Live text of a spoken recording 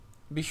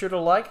Be sure to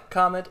like,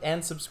 comment,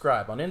 and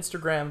subscribe on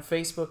Instagram,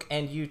 Facebook,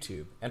 and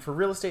YouTube. And for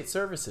real estate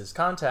services,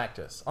 contact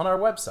us on our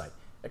website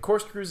at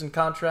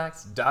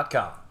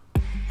CourseCrewsandContracts.com.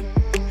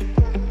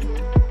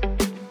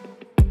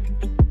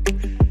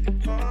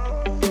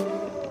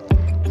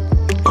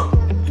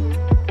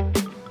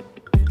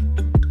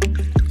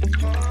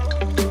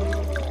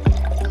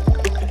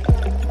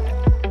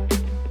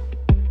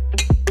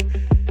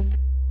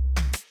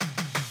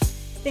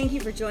 Thank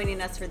you for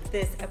joining us for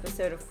this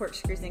episode of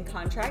Corkscrews and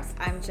Contracts.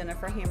 I'm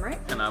Jennifer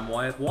Hamrick. And I'm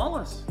Wyatt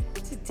Wallace.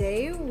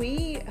 Today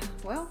we've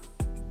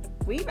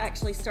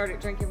actually started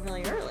drinking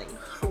really early.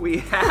 We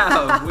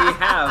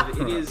have.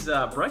 It is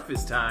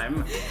breakfast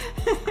time.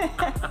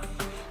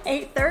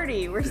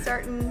 8:30. We're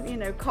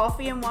starting,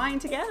 coffee and wine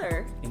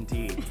together.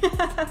 Indeed.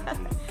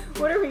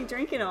 What are we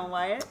drinking on,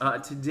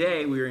 Wyatt?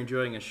 Today we are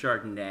enjoying a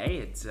Chardonnay.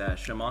 It's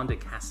Chemin de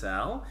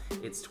Cassel.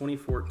 It's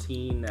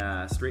 2014,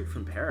 straight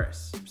from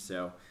Paris.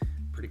 So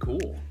pretty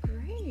cool.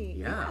 Great.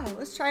 Yeah.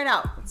 Let's try it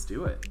out. Let's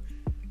do it.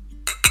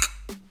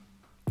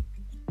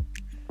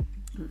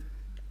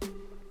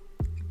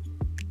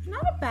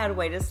 Not a bad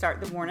way to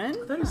start the morning.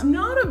 That is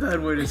not a bad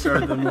way to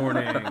start the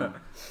morning.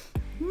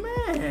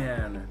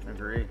 Man.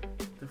 Agree.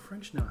 The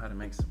French know how to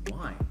make some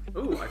wine.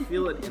 Ooh, I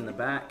feel it in the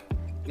back,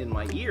 in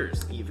my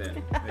ears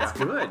even. It's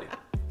good.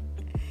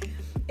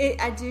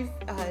 I do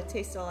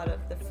taste a lot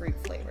of the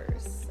fruit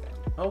flavors.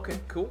 Okay,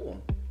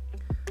 cool.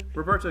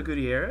 Roberto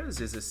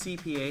Gutierrez is a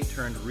CPA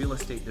turned real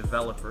estate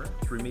developer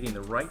through meeting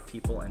the right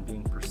people and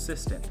being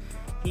persistent.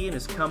 He and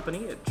his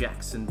company at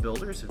Jackson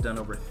Builders have done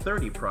over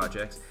 30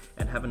 projects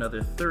and have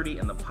another 30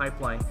 in the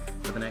pipeline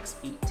for the next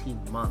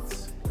 18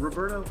 months.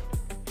 Roberto,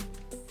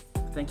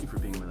 thank you for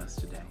being with us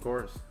today. Of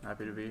course.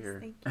 Happy to be here.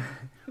 Thank you.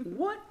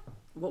 What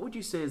would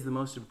you say is the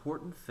most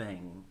important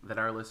thing that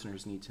our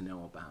listeners need to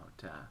know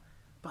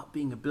about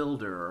being a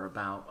builder, or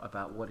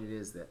about what it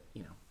is that,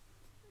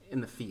 in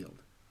the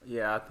field?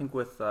 Yeah, I think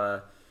with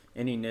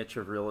any niche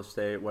of real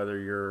estate, whether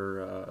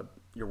you're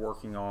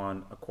working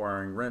on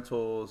acquiring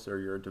rentals or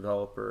you're a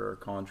developer or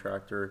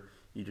contractor,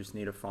 you just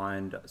need to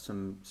find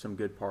some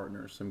good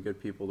partners, some good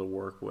people to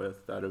work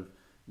with that have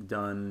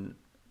done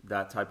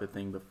that type of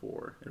thing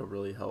before. It'll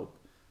really help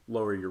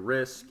lower your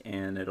risk,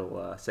 and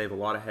it'll save a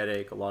lot of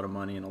headache, a lot of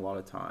money, and a lot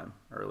of time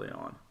early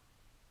on.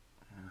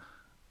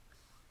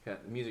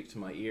 Got music to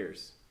my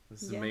ears.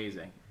 This is Yeah.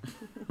 amazing.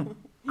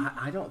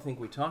 I don't think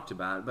we talked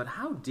about it, but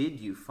how did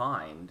you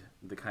find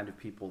the kind of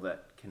people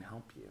that can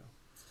help you?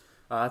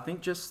 I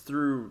think just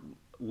through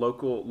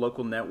local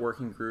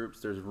networking groups.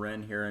 There's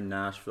Ren here in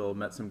Nashville.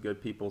 Met some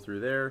good people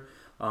through there.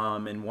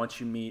 And once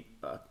you meet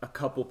a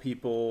couple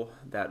people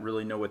that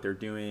really know what they're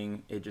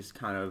doing, it just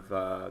kind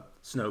of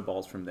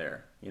snowballs from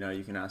there.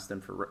 You can ask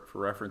them for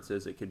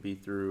references. It could be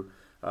through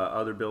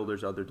other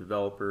builders, other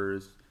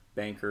developers,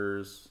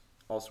 bankers,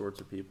 all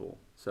sorts of people.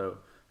 So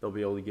they'll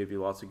be able to give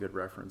you lots of good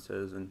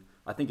references. And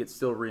I think it's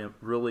still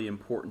really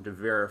important to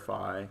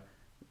verify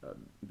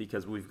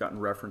because we've gotten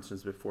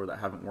references before that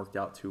haven't worked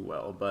out too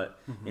well. But,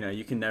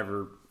 you can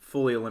never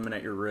fully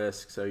eliminate your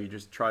risk. So you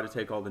just try to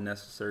take all the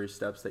necessary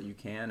steps that you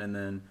can and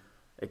then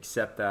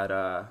accept that,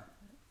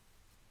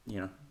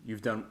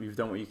 you've done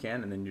what you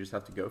can, and then you just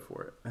have to go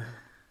for it.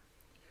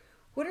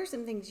 What are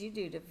some things you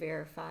do to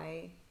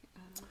verify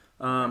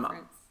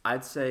reference?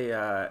 I'd say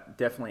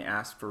definitely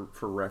ask for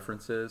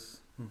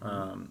references.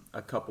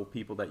 A couple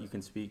people that you can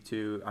speak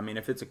to. I mean,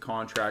 if it's a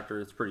contractor,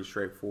 it's pretty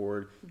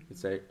straightforward. You could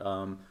say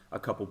a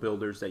couple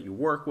builders that you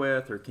work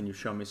with, or can you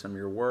show me some of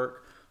your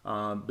work?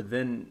 But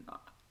then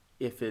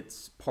if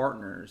it's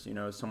partners,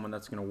 someone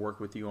that's going to work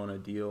with you on a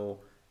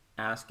deal,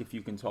 ask if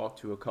you can talk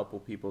to a couple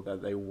people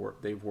that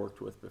they've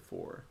worked with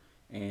before.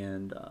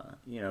 And,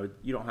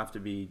 you don't have to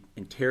be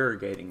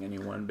interrogating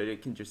anyone, but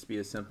it can just be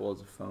as simple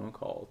as a phone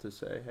call to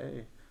say,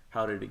 hey,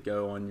 how did it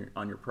go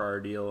on your prior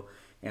deal?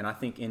 And I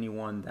think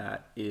anyone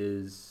that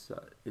is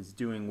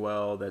doing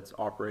well, that's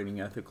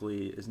operating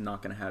ethically, is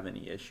not going to have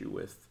any issue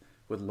with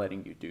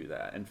letting you do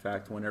that. In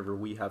fact, whenever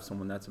we have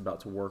someone that's about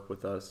to work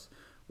with us,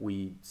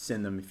 we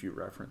send them a few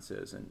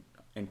references and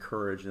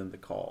encourage them to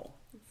call.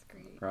 That's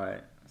great.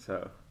 Right.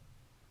 So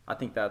I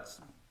think that's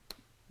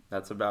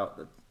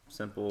about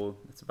simple.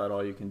 It's about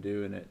all you can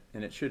do,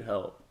 and it should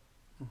help.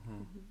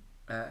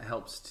 It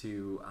helps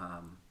to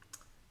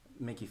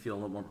make you feel a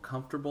little more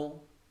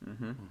comfortable.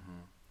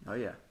 Oh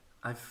yeah.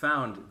 I've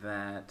found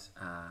that,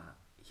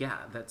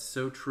 that's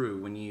so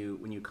true. When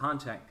you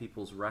contact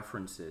people's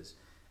references,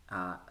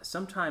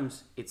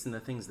 sometimes it's in the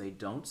things they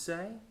don't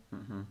say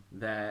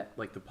that,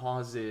 like the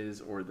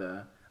pauses or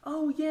the,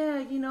 and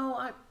you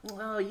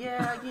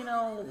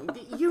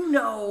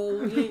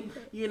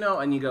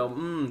go,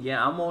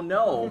 I'm gonna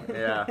know.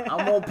 Yeah.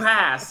 I'm gonna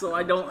pass so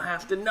I don't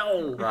have to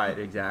know. Right.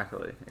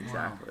 Exactly.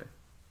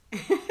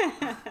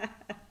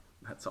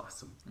 That's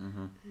awesome.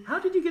 How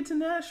did you get to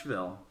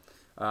Nashville?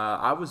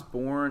 I was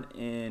born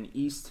in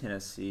East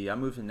Tennessee. I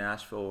moved to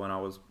Nashville when I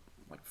was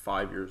like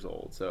 5 years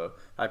old, so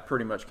I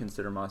pretty much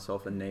consider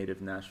myself a native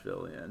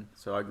Nashvilleian.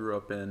 So I grew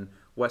up in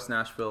West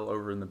Nashville,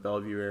 over in the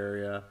Bellevue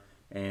area,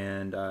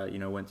 and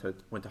went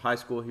to high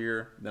school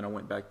here. Then I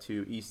went back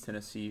to East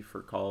Tennessee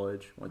for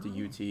college. Went to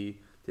UT,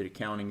 did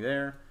accounting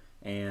there,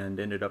 and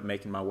ended up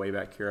making my way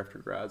back here after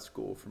grad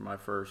school for my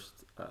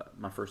first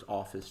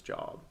office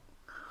job.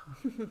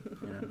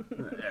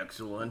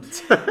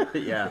 Excellent.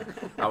 Yeah,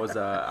 I was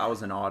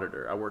an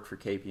auditor. I worked for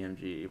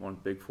KPMG, one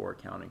of the big four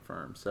accounting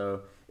firms.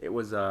 So it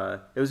was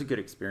a good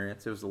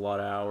experience. It was a lot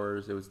of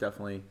hours. It was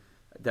definitely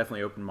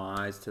opened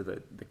my eyes to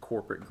the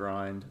corporate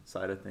grind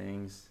side of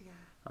things. Yeah.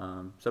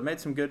 So I made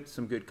some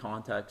good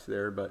contacts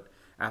there. But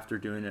after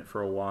doing it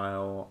for a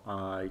while,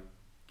 I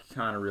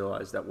kind of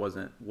realized that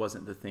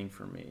wasn't the thing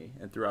for me.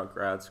 And throughout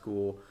grad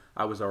school,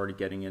 I was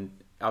getting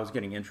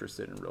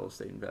interested in real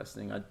estate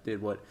investing. I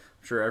did what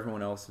I'm sure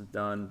everyone else has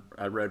done.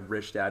 I read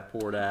Rich Dad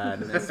Poor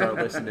Dad, and then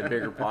started listening to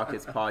Bigger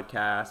Pockets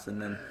podcasts,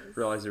 and then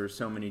realized there were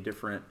so many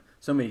different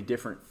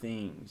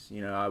things.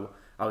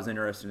 I was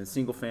interested in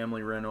single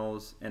family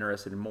rentals,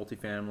 interested in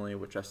multifamily,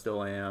 which I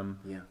still am,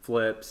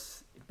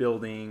 flips,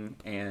 building,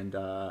 and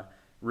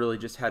really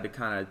just had to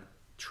kind of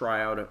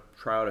try out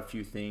a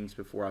few things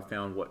before I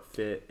found what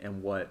fit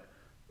and what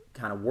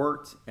kind of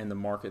worked in the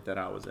market that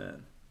I was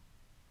in.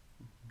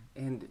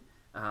 And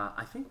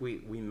I think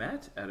we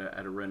met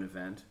at a rent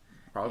event.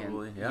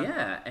 Probably, and, yeah.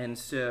 Yeah, and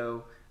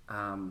so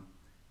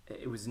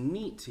it was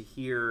neat to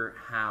hear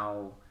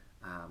how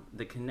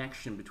the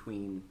connection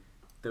between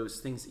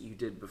those things that you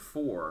did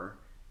before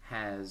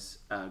has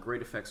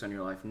great effects on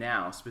your life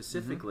now.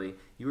 Specifically,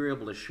 you were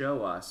able to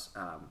show us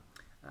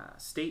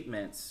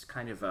statements,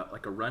 kind of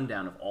like a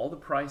rundown of all the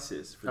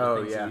prices for the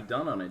things that you've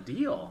done on a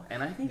deal.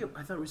 And I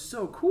thought it was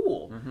so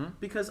cool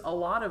because a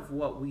lot of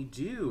what we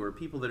do, or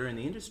people that are in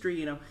the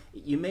industry,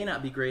 you may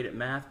not be great at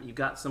math, but you've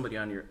got somebody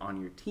on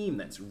your team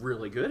that's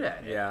really good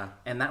at it. Yeah.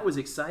 And that was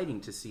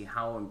exciting to see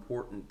how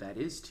important that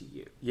is to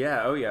you.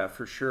 Yeah. Oh yeah,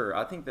 for sure.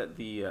 I think that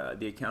the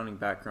accounting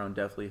background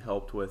definitely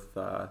helped with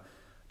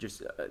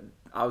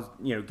I was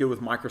good with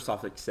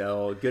Microsoft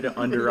Excel, good at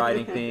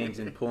underwriting things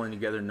and pulling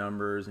together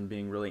numbers and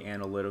being really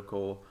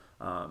analytical.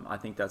 I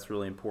think that's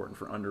really important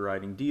for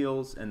underwriting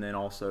deals, and then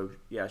also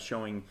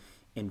showing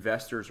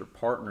investors or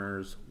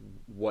partners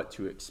what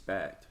to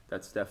expect.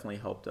 That's definitely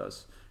helped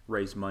us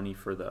raise money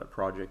for the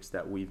projects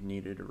that we've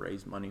needed to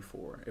raise money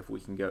for. If we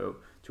can go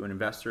to an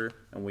investor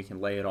and we can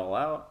lay it all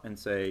out and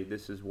say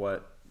this is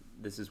what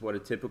a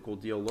typical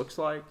deal looks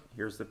like.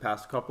 Here's the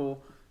past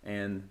couple,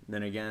 and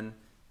then again,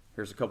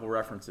 here's a couple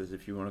references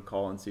if you want to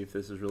call and see if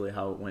this is really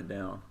how it went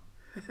down.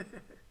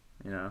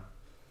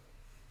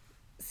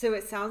 So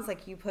it sounds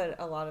like you put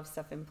a lot of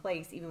stuff in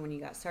place even when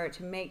you got started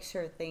to make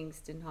sure things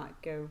did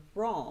not go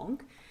wrong.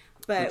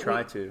 But we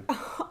try to.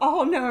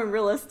 All know in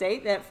real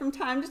estate that from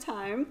time to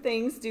time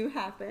things do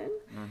happen.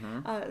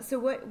 So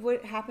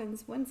what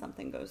happens when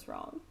something goes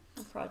wrong?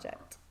 A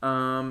project.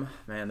 Man,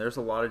 there's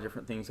a lot of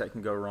different things that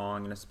can go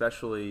wrong, and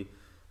especially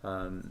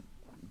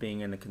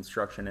being in the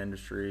construction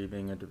industry,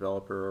 being a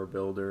developer or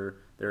builder,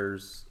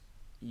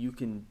 you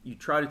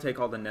try to take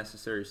all the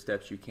necessary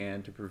steps you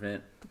can to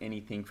prevent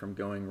anything from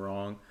going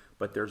wrong,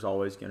 but there's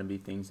always going to be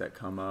things that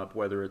come up,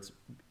 whether it's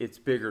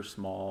big or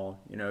small.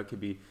 It could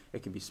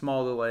be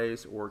small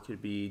delays, or it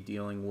could be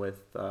dealing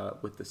with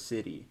the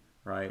city,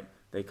 right?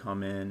 They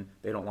come in,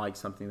 they don't like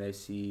something they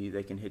see,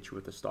 they can hit you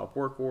with a stop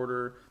work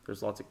order.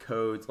 There's lots of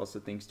codes, lots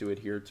of things to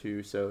adhere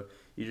to. So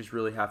you just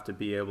really have to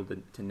be able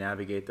to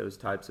navigate those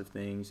types of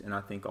things. And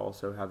I think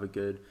also have a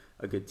good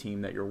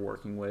team that you're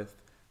working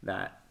with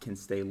that can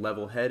stay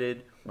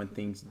level-headed when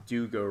things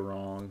do go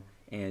wrong,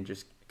 and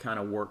just kind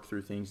of work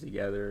through things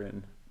together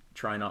and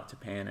try not to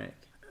panic.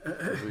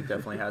 We've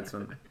definitely had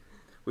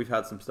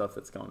some stuff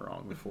that's gone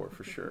wrong before,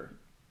 for sure.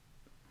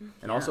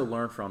 And also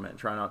learn from it and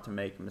try not to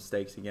make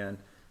mistakes again.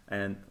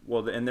 And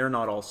they're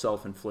not all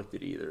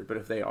self-inflicted either, but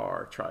if they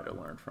are, try to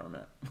learn from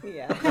it.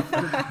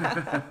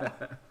 Yeah.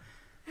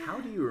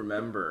 How do you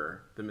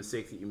remember the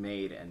mistakes that you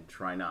made and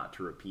try not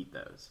to repeat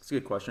those? That's a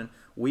good question.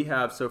 We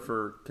have, so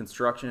for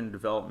construction and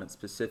development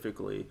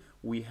specifically,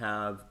 we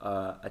have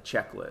a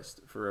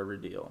checklist for every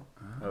deal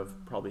of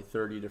probably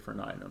 30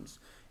 different items.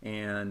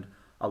 And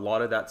a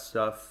lot of that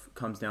stuff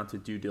comes down to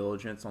due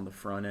diligence on the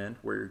front end,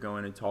 where you're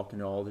going and talking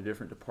to all the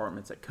different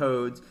departments at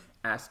codes,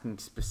 asking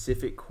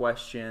specific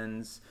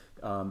questions,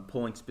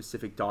 pulling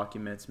specific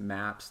documents,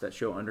 maps that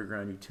show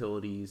underground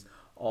utilities,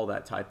 all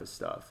that type of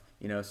stuff.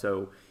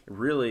 So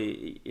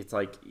really it's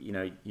like,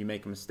 you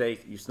make a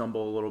mistake, you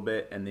stumble a little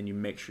bit, and then you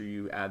make sure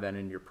you add that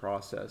into your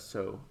process.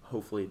 So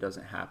hopefully it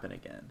doesn't happen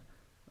again.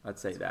 I'd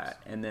say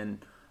that. And then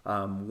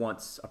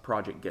once a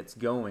project gets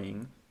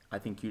going, I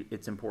think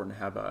it's important to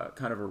have a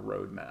kind of a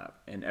roadmap,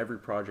 and every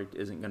project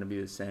isn't going to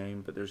be the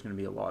same, but there's going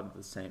to be a lot of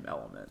the same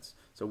elements.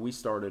 So we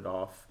started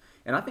off,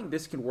 and I think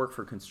this can work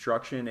for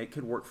construction. It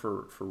could work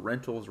for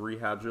rentals,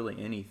 rehabs,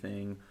 really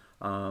anything.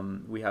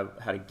 We had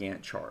a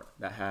Gantt chart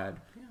that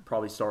had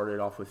probably started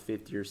off with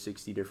 50 or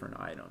 60 different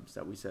items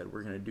that we said,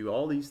 we're going to do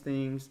all these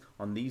things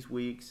on these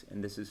weeks,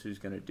 and this is who's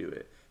going to do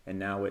it. And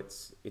now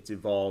it's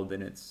evolved,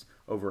 and it's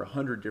over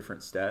 100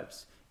 different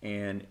steps,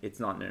 and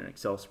it's not in an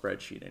Excel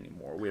spreadsheet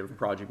anymore. We have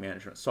project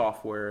management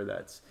software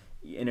that's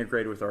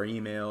integrated with our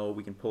email.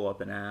 We can pull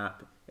up an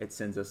app. It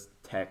sends us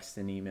texts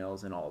and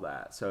emails and all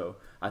that. So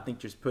I think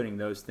just putting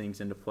those things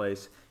into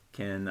place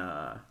can,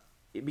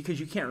 because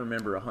you can't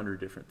remember 100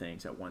 different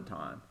things at one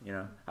time.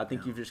 I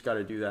think you've just got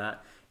to do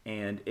that.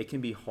 And it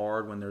can be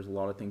hard when there's a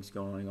lot of things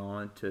going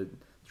on to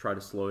try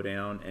to slow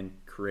down and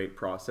create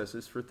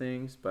processes for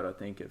things. But I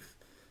think if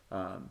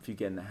you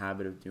get in the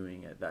habit of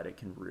doing it, that it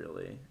can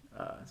really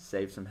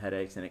save some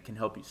headaches, and it can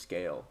help you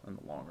scale in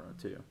the long run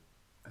too.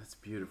 That's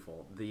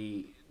beautiful.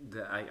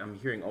 I'm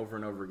hearing over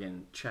and over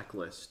again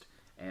checklist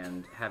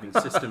and having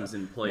systems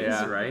in place,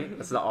 Yeah. right?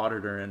 That's the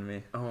auditor in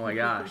me. Oh my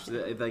gosh.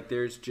 Like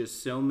there's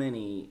just so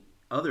many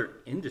other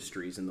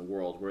industries in the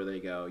world where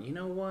they go, you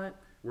know what?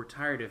 We're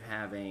tired of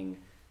having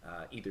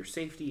either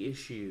safety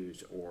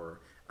issues or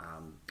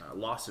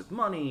loss of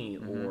money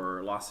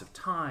or loss of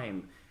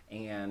time,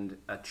 and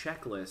a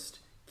checklist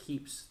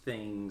keeps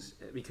things,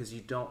 because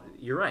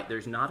you're right,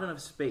 there's not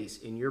enough space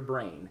in your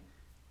brain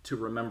to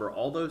remember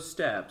all those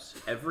steps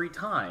every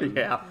time.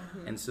 Yeah.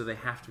 And so they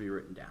have to be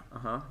written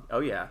down. Oh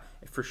yeah,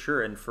 for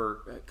sure. And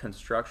for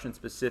construction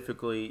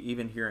specifically,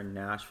 even here in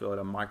Nashville at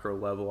a micro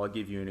level, I'll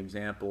give you an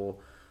example.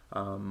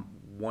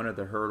 One of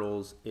the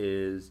hurdles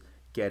is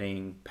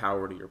getting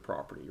power to your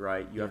property,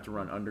 right? You have to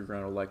run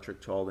underground electric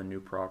to all the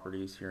new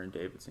properties here in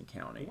Davidson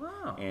County.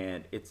 Wow.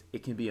 And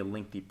it can be a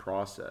lengthy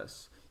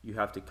process. You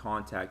have to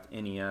contact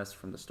NES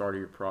from the start of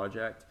your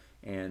project,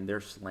 and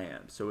they're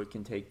slammed. So it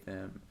can take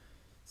them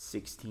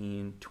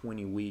 16,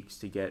 20 weeks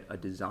to get a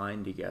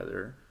design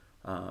together,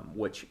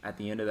 which at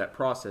the end of that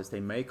process, they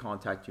may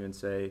contact you and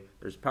say,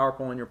 there's a power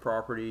pole on your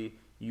property,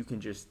 you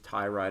can just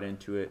tie right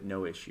into it,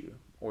 no issue.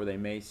 Or they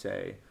may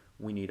say,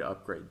 we need to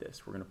upgrade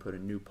this, we're going to put a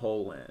new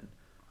pole in.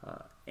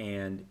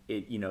 And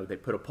they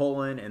put a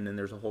pole in, and then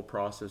there's a whole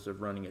process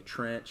of running a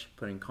trench,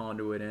 putting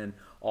conduit in,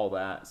 all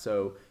that.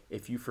 So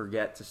if you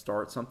forget to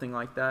start something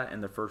like that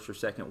in the first or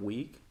second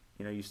week,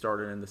 you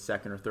started in the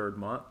second or third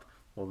month,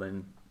 well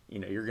then,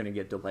 you're going to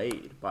get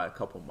delayed by a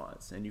couple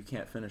months, and you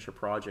can't finish a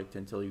project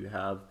until you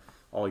have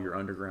all your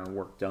underground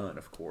work done.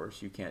 Of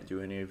course, you can't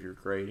do any of your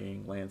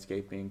grading,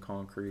 landscaping,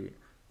 concrete,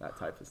 that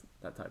type of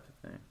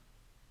thing.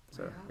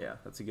 So yeah,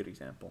 that's a good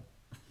example.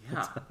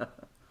 Yeah. I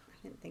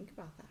didn't think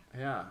about that.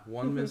 Yeah.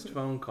 One missed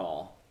phone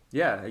call.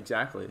 Yeah,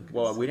 exactly.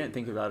 Well, we didn't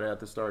think about it at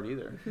the start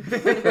either.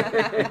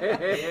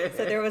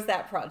 So there was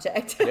that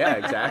project. Yeah,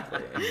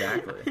 exactly.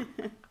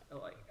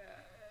 Like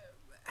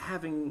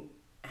having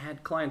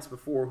had clients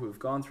before who've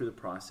gone through the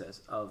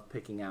process of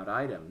picking out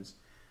items,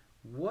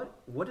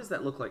 what does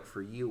that look like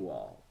for you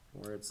all?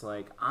 Where it's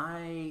like,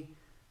 I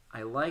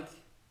like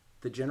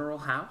the general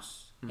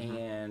house,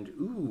 and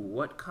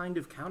what kind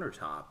of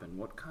countertop and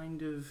what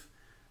kind of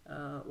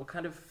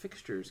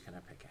fixtures can I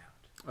pick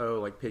out? Oh,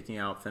 like picking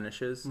out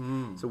finishes.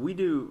 So we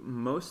do,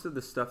 most of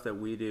the stuff that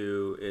we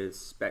do is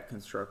spec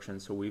construction,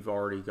 so we've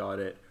already got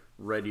it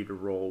ready to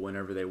roll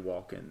whenever they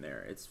walk in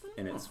there. It's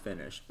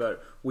finished.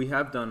 But we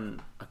have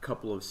done a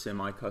couple of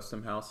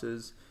semi-custom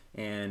houses,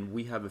 and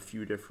we have a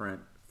few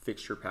different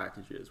fixture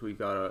packages. We've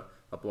got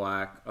a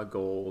black, a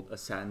gold, a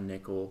satin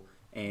nickel,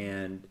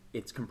 and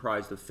it's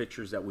comprised of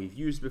fixtures that we've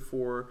used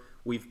before.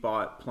 We've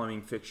bought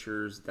plumbing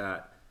fixtures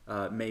that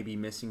may be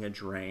missing a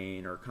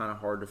drain or kind of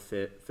hard to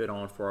fit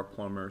on for our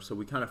plumber. So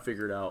we kind of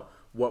figured out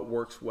what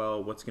works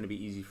well, what's going to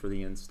be easy for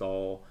the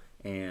install,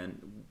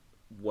 and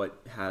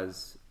what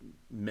has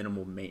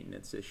minimal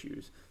maintenance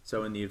issues.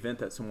 So in the event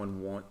that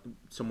someone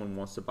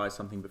wants to buy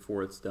something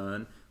before it's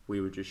done, we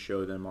would just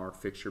show them our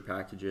fixture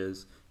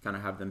packages, kind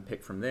of have them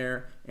pick from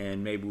there,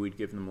 and maybe we'd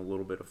give them a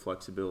little bit of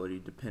flexibility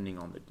depending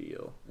on the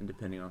deal and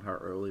depending on how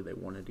early they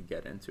wanted to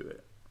get into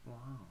it.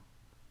 Wow.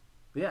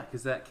 Yeah,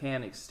 because that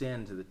can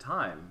extend to the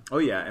time. Oh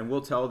yeah, and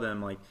we'll tell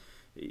them, like,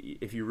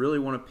 if you really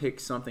want to pick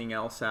something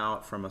else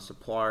out from a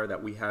supplier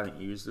that we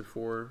haven't used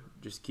before,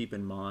 just keep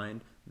in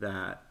mind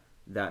that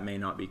may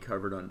not be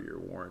covered under your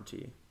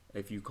warranty.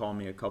 If you call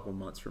me a couple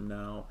months from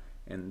now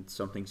and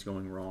something's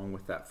going wrong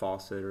with that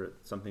faucet or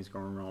something's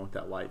going wrong with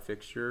that light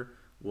fixture,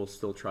 we'll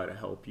still try to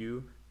help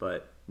you,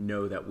 but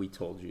know that we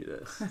told you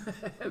this.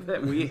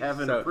 That we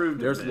haven't approved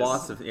There's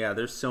this.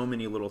 there's so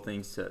many little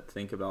things to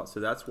think about. So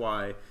that's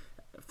why,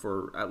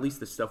 for at least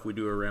the stuff we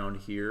do around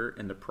here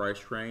in the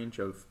price range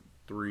of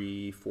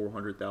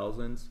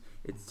 $300,000-$400,000,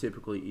 it's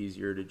typically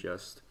easier to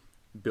just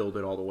build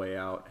it all the way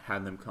out,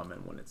 have them come in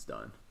when it's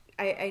done.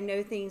 I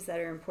know things that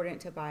are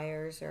important to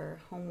buyers are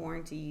home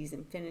warranties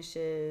and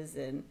finishes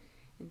and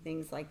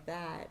things like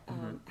that.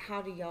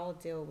 How do y'all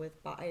deal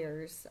with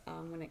buyers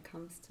when it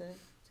comes to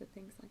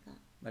things like that?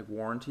 Like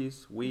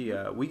warranties, we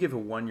give a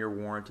 1-year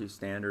warranty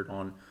standard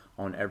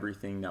on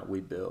everything that we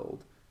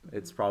build.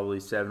 It's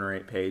probably 7 or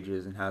 8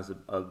 pages and has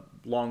a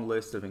long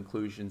list of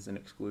inclusions and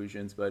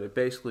exclusions, but it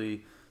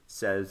basically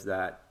says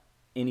that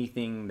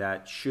anything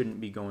that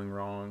shouldn't be going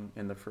wrong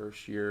in the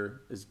first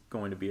year is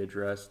going to be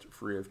addressed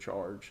free of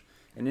charge.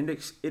 And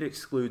it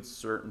excludes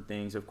certain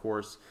things. Of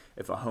course,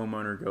 if a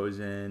homeowner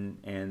goes in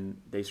and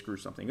they screw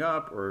something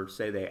up, or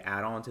say they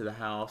add on to the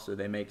house, or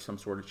they make some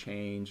sort of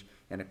change,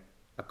 and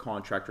a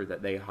contractor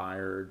that they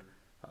hired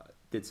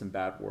did some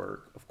bad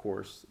work, of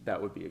course,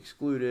 that would be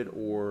excluded,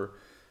 or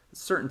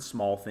certain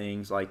small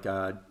things like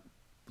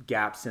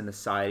gaps in the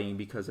siding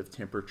because of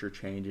temperature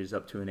changes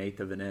up to 1/8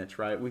 of an inch,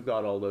 right? We've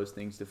got all those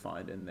things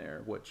defined in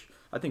there, which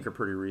I think are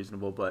pretty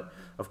reasonable. But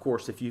of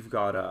course, if you've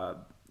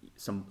got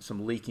some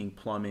leaking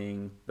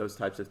plumbing, those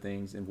types of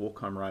things, and we'll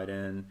come right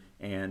in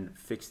and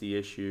fix the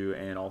issue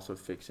and also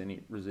fix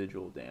any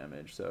residual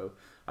damage. So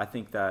I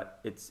think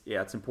that it's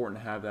important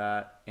to have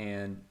that.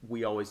 And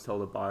we always tell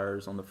the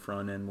buyers on the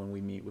front end when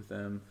we meet with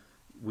them,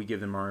 we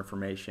give them our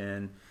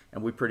information,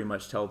 and we pretty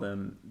much tell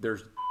them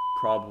there's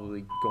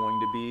probably going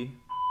to be.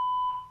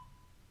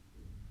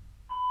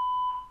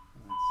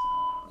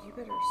 You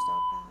better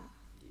stop that.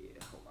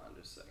 Yeah, hold on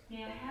just a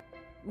second.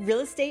 Real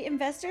estate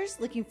investors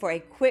looking for a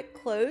quick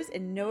close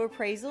and no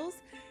appraisals?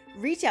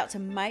 Reach out to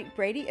Mike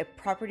Brady at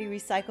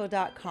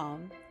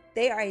PropertyRecycle.com.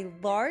 They are a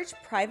large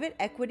private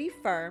equity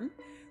firm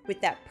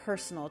with that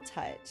personal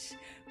touch.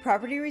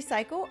 Property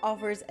Recycle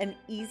offers an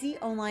easy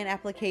online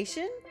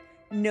application,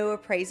 no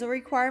appraisal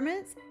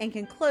requirements, and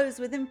can close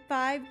within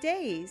 5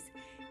 days.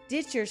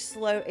 Ditch your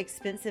slow,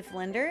 expensive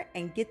lender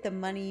and get the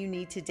money you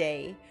need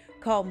today.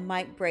 Call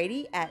Mike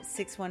Brady at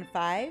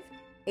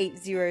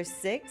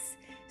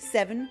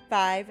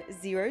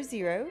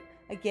 615-806-7500.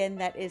 Again,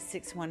 that is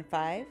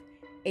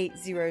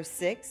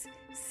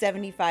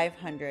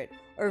 615-806-7500.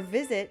 Or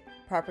visit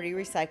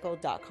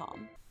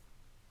PropertyRecycle.com.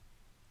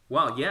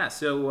 Well, yeah.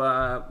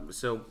 So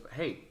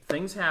hey,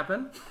 things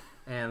happen,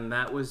 and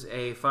that was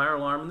a fire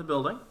alarm in the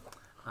building.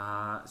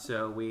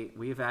 So we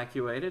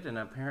evacuated, and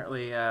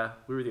apparently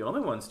we were the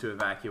only ones to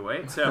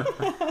evacuate. So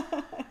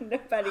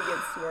Nobody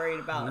gets worried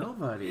about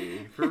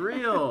nobody, for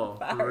real,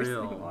 for fires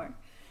real. anymore.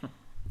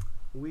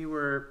 We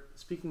were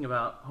speaking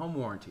about home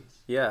warranties.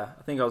 Yeah,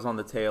 I think I was on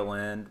the tail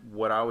end.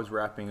 What I was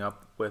wrapping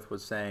up with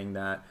was saying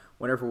that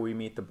whenever we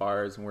meet the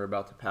buyers and we're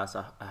about to pass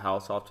a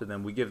house off to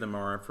them, we give them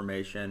our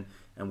information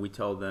and we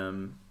tell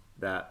them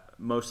that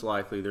most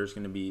likely there's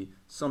going to be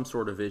some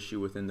sort of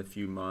issue within the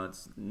few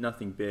months.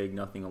 Nothing big,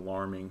 nothing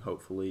alarming,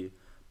 hopefully,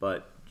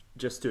 but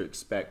just to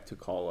expect to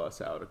call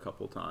us out a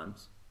couple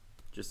times,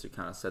 just to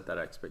kind of set that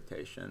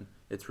expectation.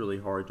 It's really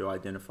hard to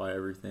identify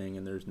everything,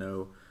 and there's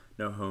no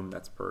home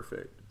that's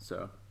perfect.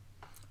 So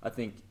I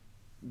think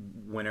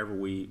whenever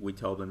we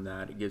tell them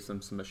that, it gives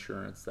them some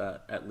assurance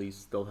that at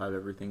least they'll have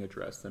everything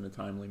addressed in a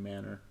timely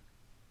manner.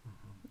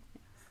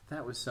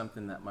 That was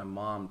something that my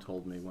mom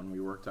told me when we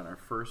worked on our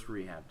first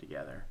rehab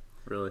together.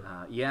 Really?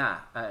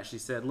 She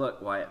said,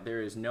 "Look, Wyatt,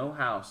 there is no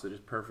house that is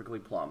perfectly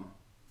plumb."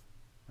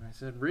 And I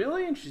said,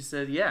 "Really?" And she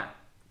said, "Yeah.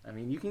 I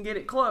mean, you can get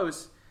it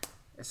close,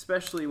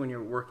 especially when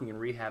you're working in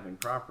rehabbing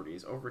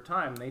properties. Over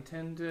time, they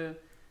tend to,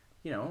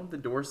 the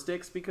door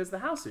sticks because the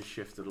house has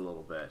shifted a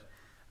little bit.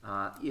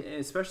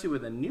 Especially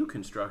with a new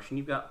construction,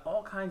 you've got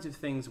all kinds of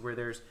things where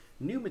there's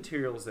new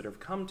materials that have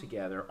come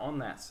together on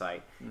that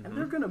site, and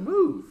they're going to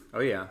move. Oh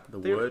yeah, the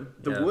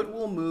wood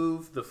will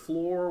move. The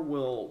floor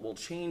will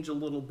change a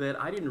little bit.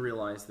 I didn't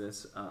realize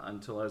this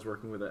until I was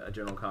working with a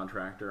general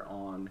contractor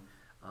on.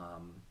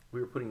 We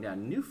were putting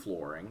down new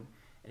flooring,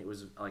 and it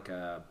was like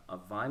a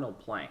vinyl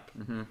plank.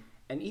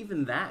 And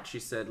even that, she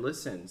said,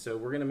 "Listen, so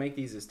we're going to make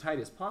these as tight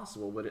as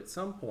possible, but at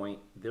some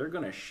point they're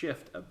going to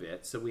shift a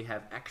bit, so we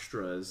have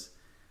extras."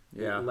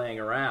 Laying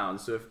around.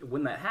 So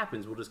when that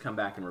happens, we'll just come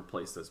back and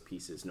replace those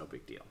pieces. No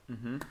big deal.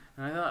 And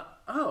I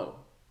thought,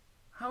 oh,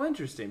 how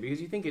interesting,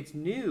 because you think it's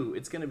new,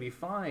 it's going to be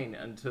fine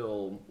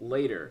until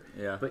later.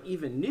 Yeah. But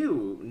even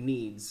new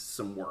needs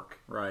some work.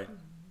 Right.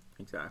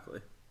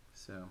 Exactly.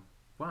 So,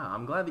 wow,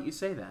 I'm glad that you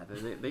say that.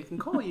 They can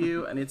call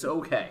you and it's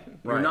okay.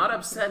 You're Right. not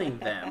upsetting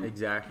them.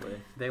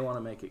 Exactly. They want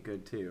to make it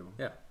good too.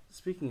 Yeah.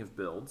 Speaking of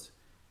builds,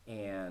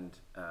 and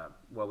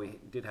we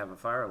did have a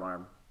fire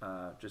alarm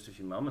just a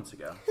few moments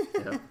ago.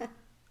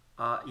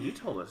 You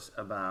told us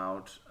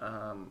about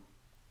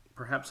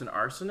perhaps an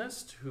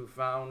arsonist who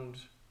found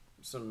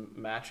some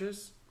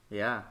matches.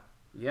 Yeah.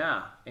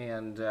 Yeah,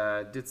 and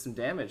did some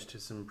damage to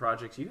some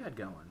projects you had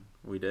going.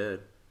 We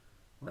did.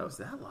 What was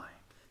that like?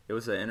 It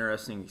was an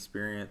interesting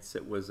experience.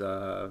 It was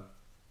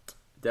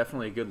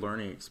definitely a good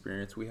learning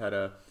experience. We had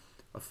a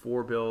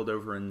 4-build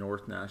over in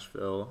North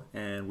Nashville,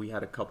 and we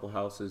had a couple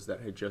houses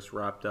that had just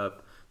wrapped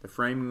up. The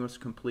framing was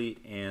complete,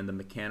 and the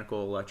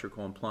mechanical,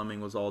 electrical, and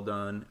plumbing was all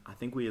done. I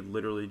think we had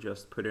literally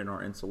just put in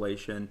our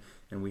insulation,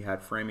 and we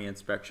had framing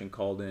inspection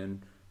called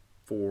in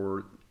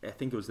for, I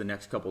think it was the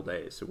next couple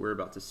days. So we were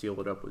about to seal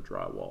it up with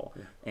drywall.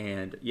 Yeah.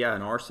 And yeah,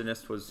 an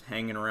arsonist was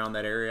hanging around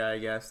that area, I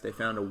guess. They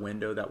found a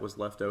window that was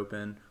left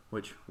open,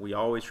 which we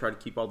always try to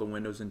keep all the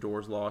windows and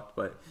doors locked,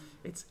 but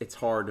it's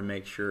hard to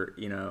make sure,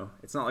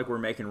 it's not like we're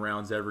making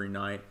rounds every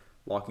night,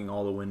 locking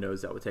all the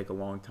windows. That would take a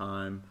long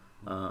time.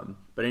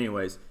 But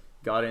anyways,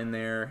 got in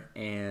there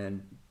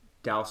and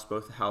doused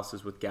both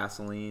houses with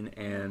gasoline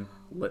and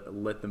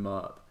lit them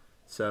up.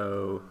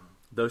 So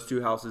those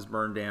 2 houses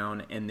burned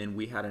down, and then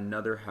we had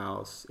another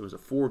house. It was a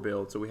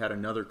 4-build, so we had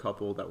another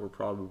couple that were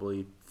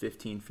probably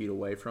 15 feet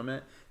away from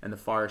it, and the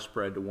fire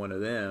spread to one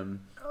of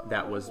them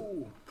that was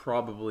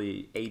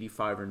probably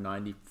 85 or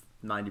 90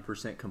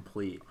 90%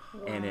 complete,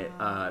 and it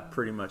Wow.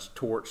 pretty much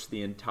torched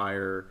the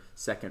entire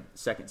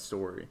second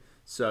story.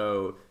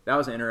 So that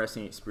was an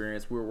interesting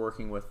experience. We were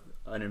working with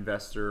an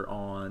investor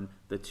on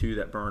the two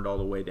that burned all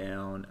the way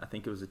down. I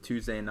think it was a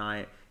Tuesday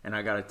night, and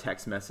I got a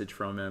text message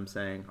from him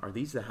saying, "Are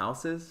these the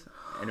houses?"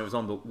 And it was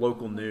on the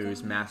local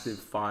news, gosh. massive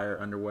fire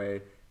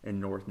underway in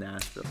North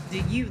Nashville. Do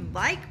you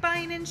like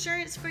buying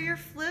insurance for your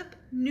flip,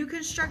 new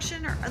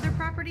construction, or other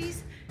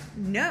properties?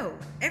 No,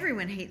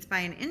 everyone hates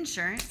buying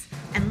insurance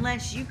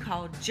unless you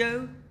call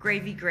Joe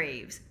Gravy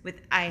Graves with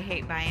I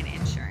Hate Buying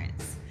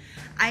Insurance.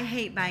 I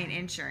hate buying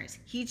insurance.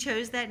 He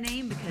chose that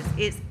name because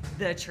it's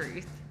the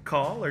truth.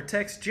 Call or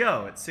text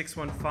Joe at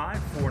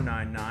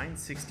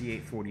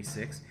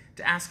 615-499-6846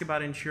 to ask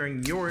about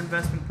insuring your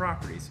investment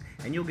properties,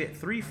 and you'll get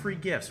 3 free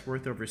gifts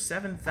worth over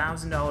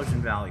 $7,000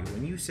 in value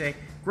when you say,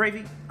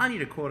 "Gravy, I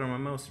need a quote on my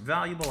most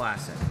valuable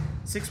asset."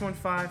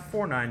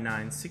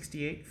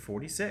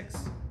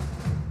 615-499-6846.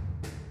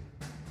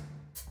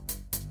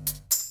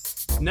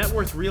 Net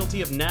Worth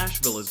Realty of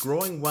Nashville is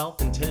growing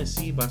wealth in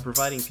Tennessee by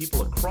providing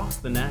people across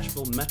the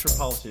Nashville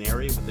metropolitan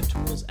area with the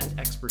tools and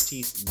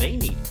expertise they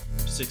need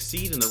to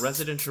succeed in the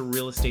residential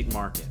real estate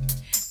market.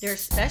 Their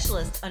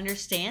specialists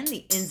understand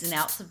the ins and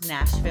outs of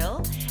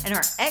Nashville and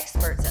are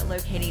experts at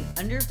locating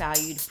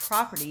undervalued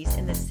properties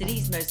in the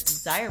city's most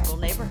desirable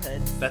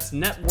neighborhoods. That's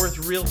Net Worth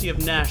Realty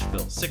of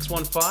Nashville,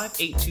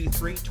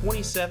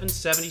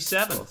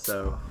 615-823-2777.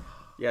 So,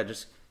 yeah,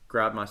 just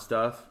grabbed my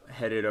stuff,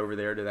 headed over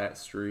there to that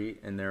street,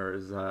 and there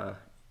was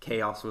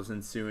chaos was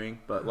ensuing.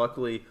 But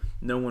luckily,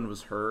 no one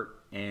was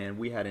hurt, and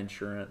we had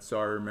insurance. So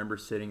I remember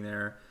sitting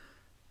there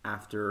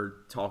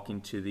after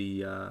talking to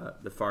the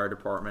fire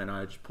department.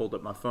 I just pulled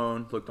up my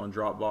phone, looked on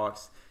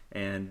Dropbox,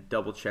 and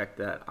double checked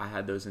that I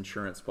had those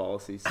insurance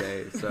policies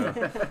saved. So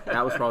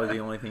that was probably the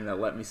only thing that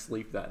let me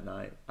sleep that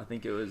night. I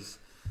think it was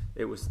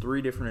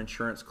 3 different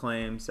insurance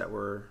claims that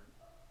were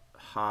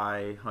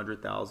high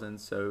 100,000,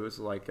 so it was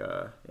like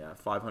a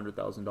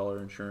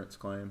 $500,000 insurance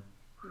claim.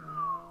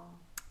 Wow.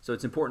 So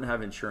it's important to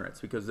have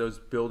insurance because those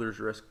builder's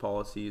risk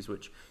policies,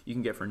 which you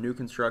can get for new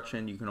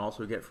construction, you can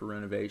also get for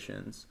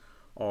renovations,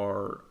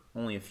 are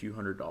only a few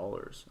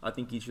 $100s. I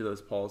think each of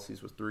those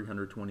policies was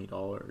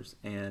 $320,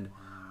 and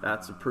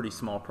that's a pretty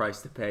small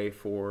price to pay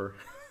for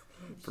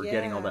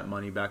getting all Yeah. that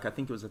money back. I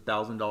think it was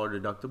 $1,000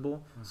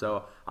 deductible.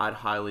 So I'd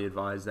highly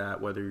advise that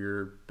whether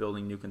you're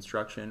building new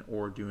construction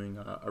or doing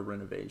a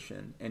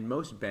renovation. And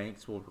most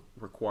banks will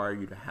require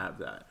you to have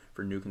that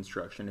for new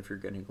construction if you're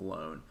getting a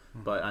loan.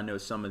 But I know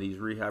some of these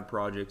rehab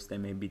projects, they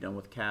may be done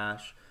with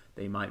cash.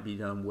 They might be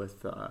done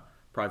with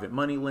private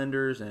money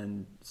lenders,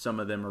 and some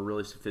of them are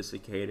really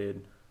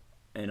sophisticated.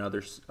 In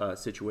other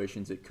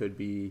situations, it could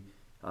be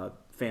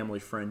family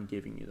friend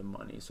giving you the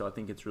money. So I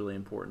think it's really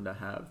important to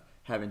have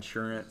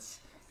insurance,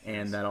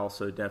 and that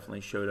also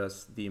definitely showed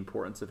us the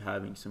importance of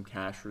having some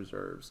cash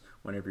reserves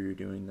whenever you're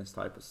doing this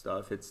type of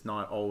stuff. It's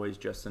not always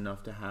just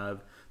enough to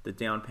have the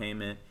down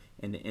payment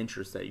and the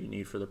interest that you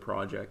need for the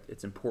project.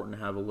 It's important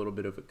to have a little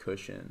bit of a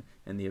cushion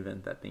in the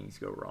event that things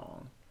go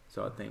wrong.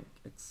 So I think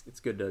it's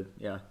good to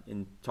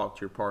and talk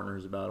to your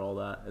partners about all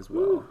that as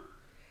well.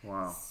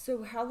 Wow.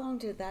 So how long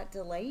did that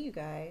delay you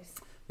guys?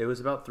 It was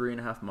about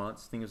 3.5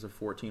 months. I think it was a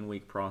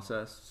 14-week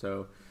process.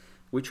 So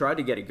we tried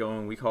to get it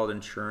going. We called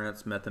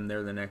insurance, met them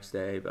there the next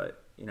day,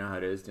 but you know how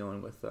it is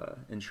dealing with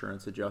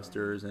insurance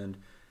adjusters. And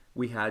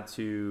we had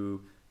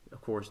to,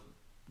 of course,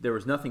 there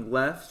was nothing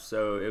left.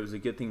 So it was a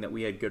good thing that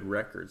we had good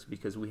records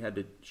because we had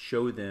to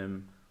show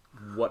them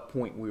what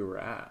point we were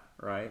at,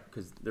 right?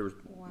 Because there was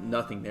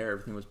nothing there.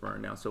 Everything was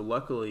burned down. So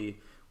luckily,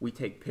 we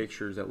take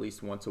pictures at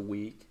least once a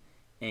week.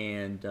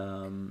 And,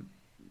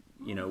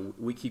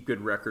 we keep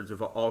good records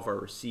of all of our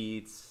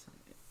receipts,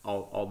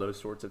 all those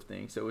sorts of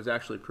things. So it was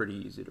actually pretty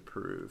easy to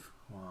prove,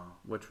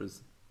 which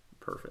was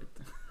perfect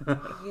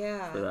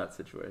Yeah. for that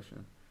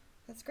situation.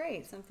 That's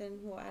great. Something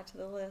we'll add to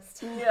the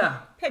list. Yeah.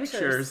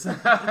 Pictures.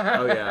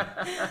 Oh,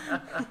 yeah.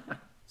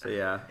 So,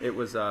 it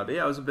was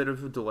it was a bit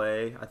of a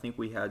delay. I think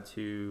we had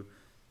to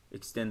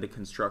extend the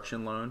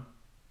construction loan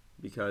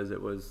because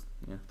it was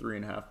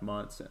 3.5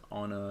 months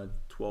on a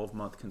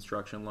 12-month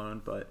construction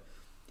loan, but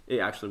it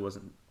actually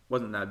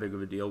wasn't that big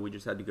of a deal. We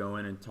just had to go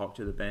in and talk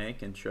to the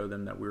bank and show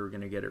them that we were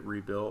going to get it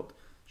rebuilt,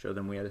 show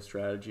them we had a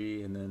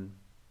strategy, and then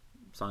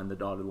sign the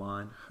dotted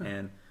line.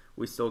 And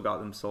we still got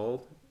them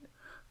sold.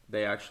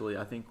 They actually,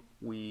 I think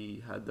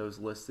we had those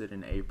listed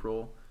in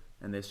April,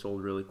 and they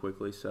sold really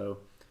quickly. So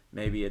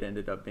maybe it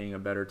ended up being a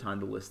better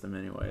time to list them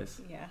anyways.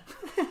 Yeah.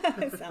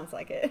 It sounds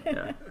like it.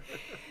 Yeah.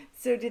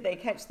 So did they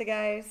catch the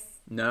guys?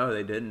 No,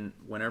 they didn't.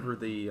 Whenever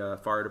the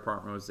fire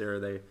department was there,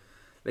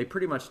 they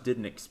pretty much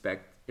didn't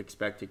expect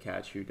to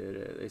catch who did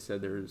it. They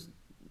said there's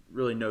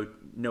really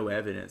no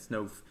evidence,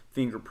 no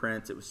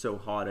fingerprints. It was so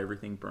hot,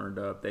 everything burned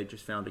up. They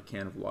just found a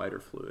can of lighter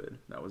fluid.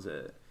 That was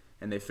it.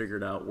 And they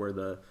figured out where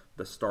the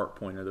start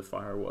point of the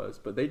fire was.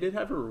 But they did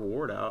have a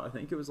reward out. I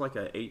think it was like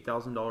a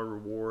 $8,000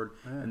 reward.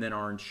 Yeah. And then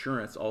our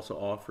insurance also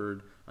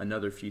offered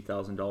another few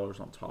 $1,000s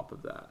on top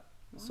of that.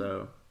 Wow.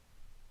 So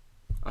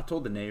I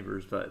told the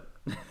neighbors, but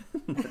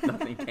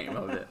nothing came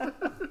of it.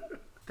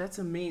 That's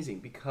amazing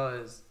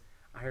because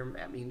I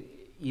mean,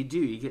 you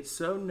get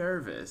so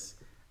nervous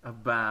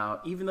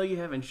about, even though you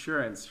have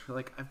insurance, you're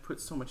like, I've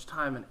put so much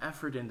time and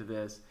effort into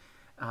this.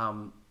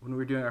 When we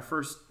were doing our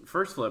first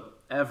flip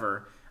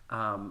ever,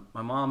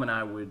 my mom and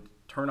I would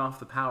turn off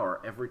the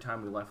power every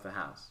time we left the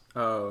house.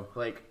 Oh.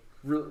 Like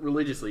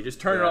religiously, just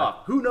turn it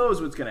off. Who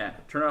knows what's going to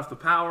happen? Turn off the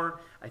power.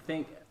 I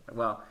think,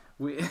 well,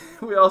 we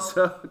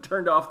also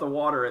turned off the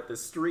water at the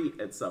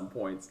street at some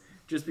points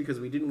just because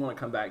we didn't want to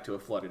come back to a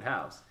flooded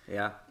house.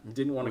 Yeah. We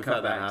didn't want to We've come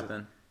had back. that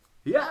happen.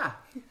 Yeah.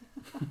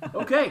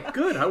 Okay,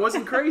 good. I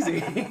wasn't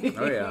crazy.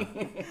 Oh, yeah.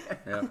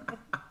 Yeah.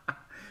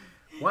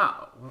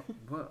 Wow.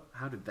 Well,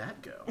 how did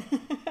that go?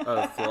 Oh,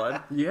 the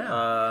flood?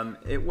 Yeah.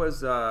 It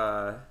was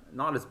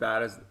not as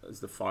bad as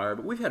the fire,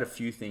 but we've had a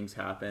few things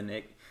happen.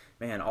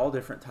 All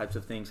different types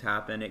of things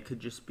happen. It could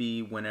just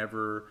be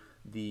whenever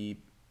the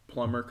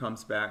plumber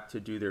comes back to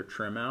do their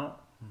trim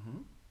out,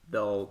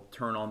 they'll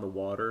turn on the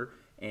water,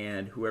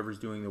 and whoever's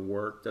doing the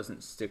work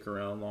doesn't stick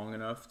around long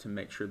enough to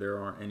make sure there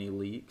aren't any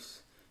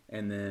leaks.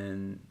 And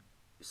then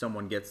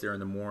someone gets there in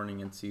the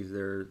morning and sees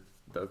the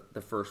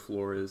first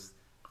floor is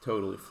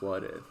totally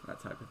flooded, that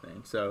type of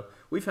thing. So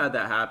we've had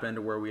that happen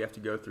to where we have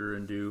to go through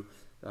and do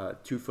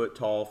 2-foot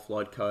tall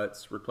flood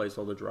cuts, replace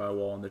all the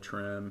drywall and the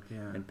trim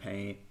and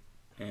paint.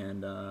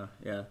 And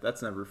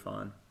that's never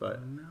fun.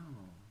 But No.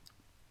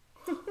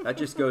 that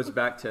just goes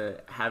back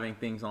to having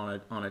things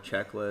on a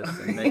checklist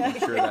and making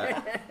sure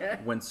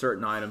that when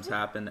certain items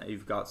happen, that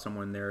you've got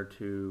someone there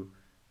to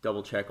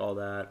double check all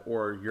that,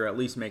 or you're at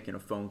least making a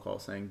phone call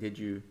saying, did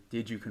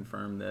you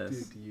confirm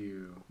this? Did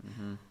you?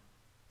 Mm-hmm.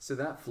 So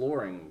that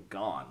flooring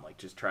gone, like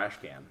just trash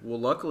can. Well,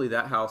 luckily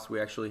that house we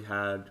actually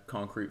had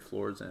concrete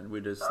floors in. We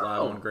did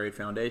slab on grade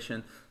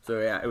foundation. So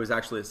yeah, it was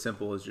actually as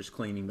simple as just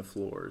cleaning the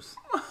floors.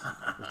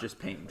 It was just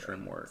paint and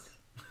trim work.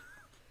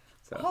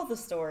 So, All the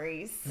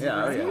stories.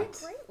 Yeah, Those yeah. are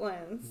great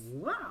ones.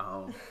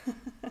 Wow.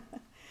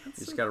 you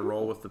just got to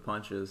roll with the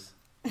punches.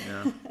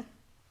 Yeah.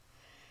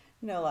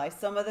 No lie,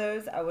 some of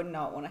those I would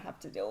not want to have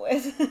to deal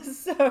with.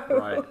 So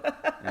Right.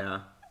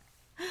 Yeah.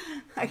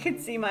 I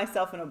could see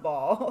myself in a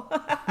ball.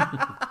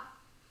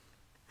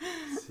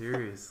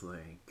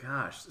 Seriously.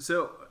 Gosh.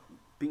 So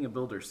being a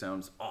builder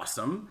sounds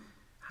awesome.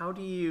 What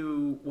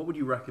would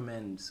you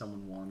recommend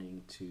someone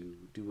wanting to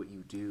do what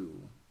you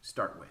do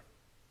start with?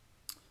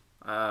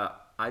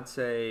 I'd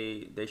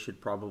say they should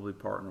probably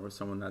partner with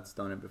someone that's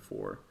done it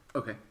before.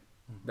 Okay.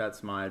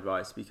 That's my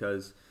advice,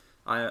 because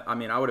I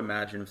mean, I would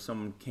imagine if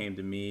someone came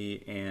to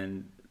me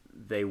and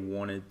they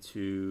wanted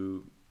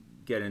to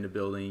get into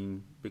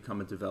building,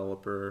 become a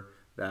developer,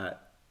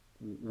 that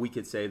we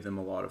could save them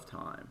a lot of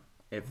time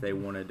if they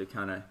wanted to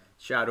kind of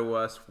shadow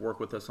us, work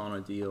with us on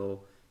a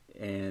deal,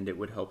 and it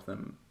would help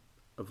them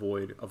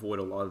avoid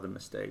a lot of the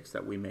mistakes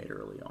that we made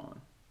early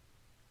on.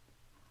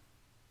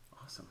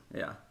 Awesome.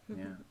 Yeah.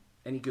 Yeah.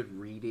 Any good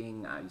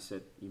reading?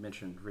 You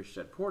mentioned Rich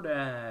Dad Poor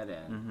Dad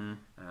and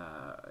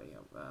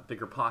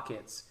Bigger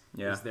Pockets.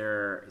 Yeah. Is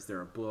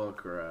there a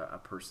book or a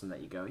person that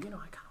you go, I kind of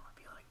want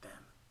to be like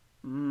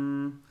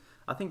them?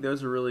 I think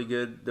those are really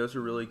good. Those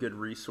are really good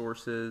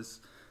resources.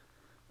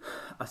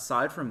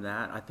 Aside from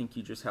that, I think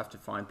you just have to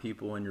find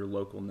people in your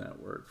local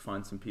network.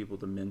 Find some people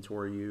to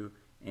mentor you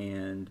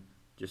and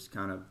just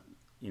kind of,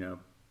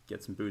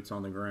 get some boots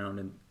on the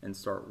ground and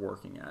start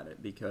working at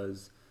it,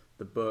 because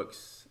the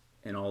books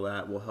and all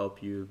that will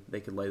help you.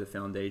 They could lay the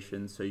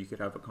foundation so you could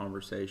have a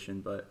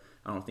conversation, but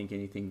I don't think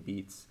anything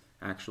beats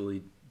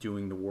actually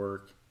doing the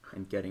work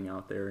and getting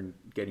out there and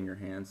getting your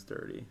hands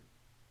dirty.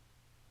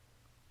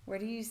 Where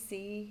do you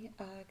see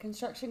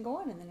construction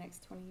going in the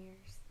next 20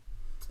 years?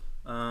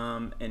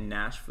 In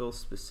Nashville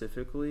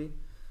specifically,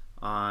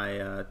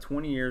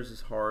 20 years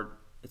is hard.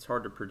 It's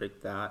hard to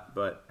predict that,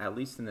 but at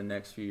least in the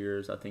next few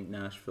years, I think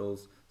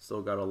Nashville's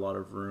still got a lot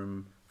of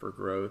room for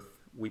growth.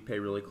 We pay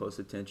really close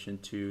attention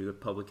to the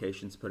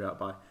publications put out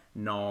by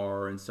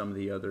NAR and some of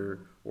the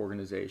other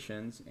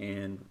organizations,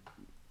 and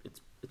it's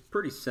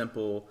pretty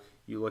simple.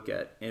 You look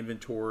at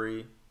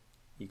inventory,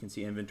 you can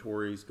see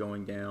inventories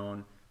going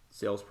down,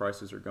 sales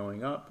prices are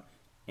going up,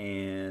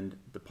 and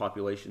the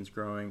population's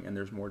growing, and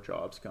there's more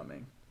jobs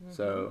coming. Mm-hmm.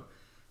 So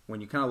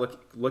when you kind of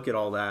look at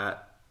all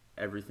that,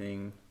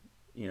 everything,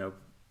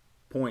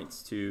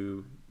 points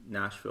to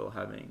Nashville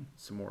having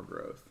some more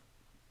growth.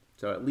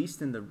 So at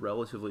least in the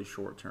relatively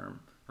short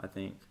term, I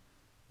think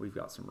we've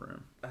got some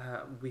room.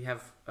 We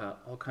have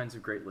all kinds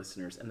of great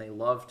listeners, and they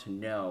love to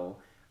know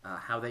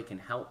how they can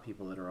help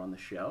people that are on the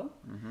show.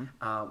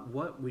 Mm-hmm.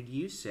 What would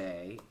you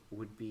say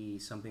would be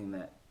something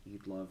that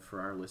you'd love for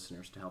our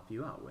listeners to help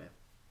you out with?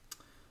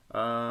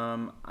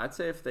 I'd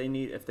say if they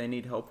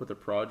need help with a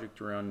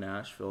project around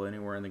Nashville,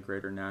 anywhere in the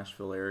greater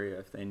Nashville area,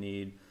 if they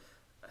need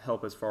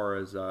help as far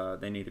as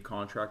they need a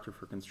contractor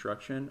for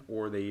construction,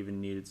 or they even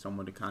needed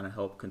someone to kind of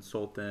help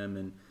consult them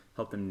and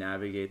help them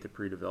navigate the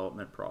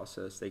pre-development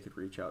process, they could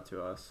reach out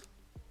to us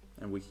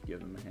and we could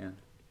give them a hand.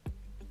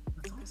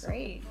 That's awesome.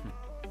 Great.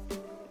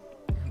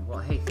 Well,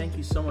 hey, thank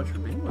you so much for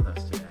being with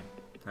us today.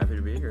 Happy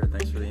to be here.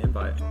 Thanks for the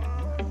invite.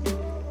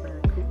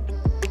 Very cool.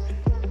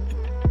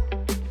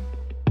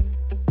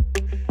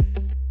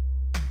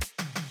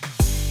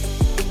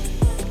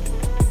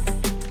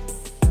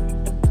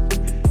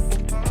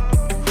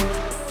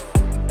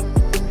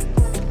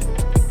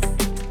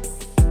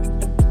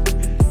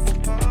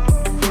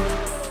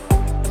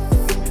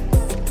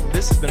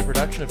 This has been a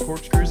production of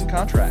Corkscrews and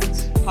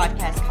Contracts.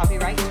 Podcast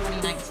copyright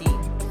 2019.